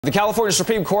The California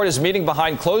Supreme Court is meeting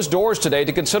behind closed doors today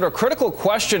to consider a critical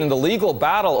question in the legal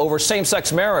battle over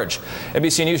same-sex marriage.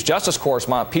 NBC News Justice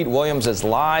correspondent Pete Williams is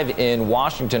live in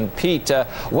Washington. Pete,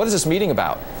 what is this meeting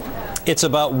about? It's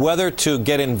about whether to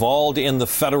get involved in the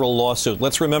federal lawsuit.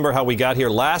 Let's remember how we got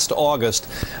here. Last August,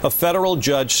 a federal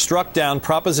judge struck down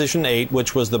Proposition 8,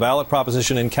 which was the ballot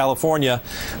proposition in California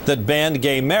that banned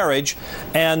gay marriage,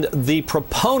 and the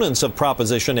proponents of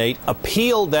Proposition 8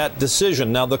 appealed that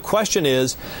decision. Now, the question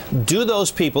is, do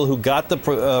those people who got the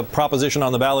proposition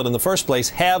on the ballot in the first place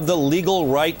have the legal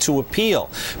right to appeal?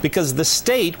 Because the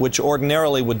state, which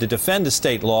ordinarily would defend a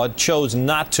state law, chose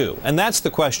not to. And that's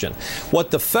the question. What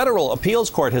the federal appeals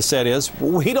court has said is,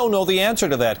 we don't know the answer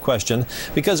to that question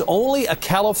because only a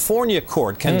California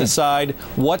court can decide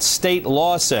what state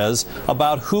law says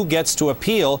about who gets to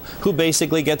appeal, who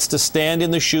basically gets to stand in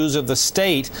the shoes of the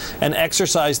state and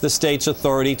exercise the state's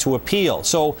authority to appeal.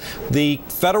 So the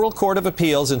Federal Court of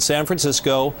Appeals in San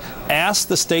Francisco asked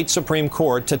the state Supreme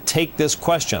Court to take this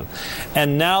question.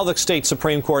 And now the state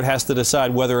Supreme Court has to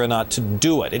decide whether or not to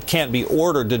do it. It can't be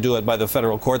ordered to do it by the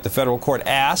federal court. The federal court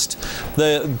asked.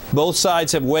 Both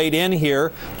sides have weighed in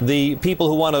here. The people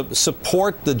who want to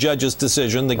support the judge's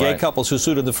decision, the gay couples who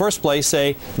sued in the first place,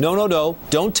 say, no,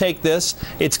 don't take this.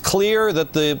 It's clear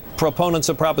that the proponents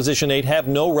of Proposition 8 have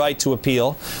no right to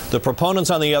appeal. The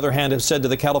proponents, on the other hand, have said to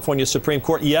the California Supreme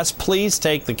Court, yes, please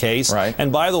take the case.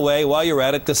 And by the way, while you're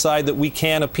at it, decide that we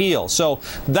can appeal. So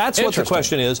that's what the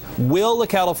question is. Will the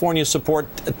California support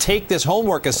take this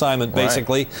homework assignment,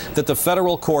 basically, that the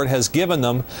federal court has given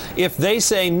them? If they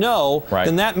say no,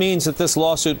 then that means that this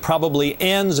lawsuit probably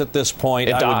ends at this point.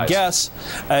 I would guess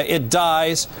it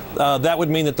dies. That would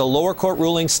mean that the lower court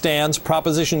ruling stands.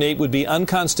 Proposition 8 would be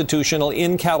unconstitutional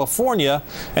in California,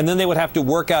 and then they would have to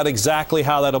work out exactly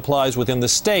how that applies within the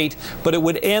state, but it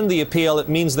would end the appeal. It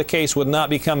means the case would not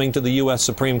be coming to the U.S.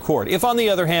 Supreme Court. If, on the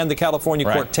other hand, the California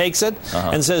court takes it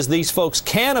and says these folks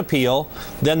can appeal,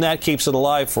 then that keeps it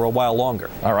alive for a while longer.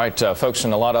 All right, folks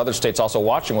in a lot of other states also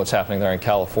watching what's happening there in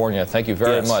California. Thank you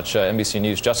very much, NBC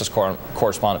News Justice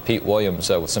correspondent Pete Williams,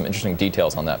 with some interesting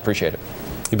details on that. Appreciate it.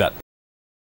 You bet.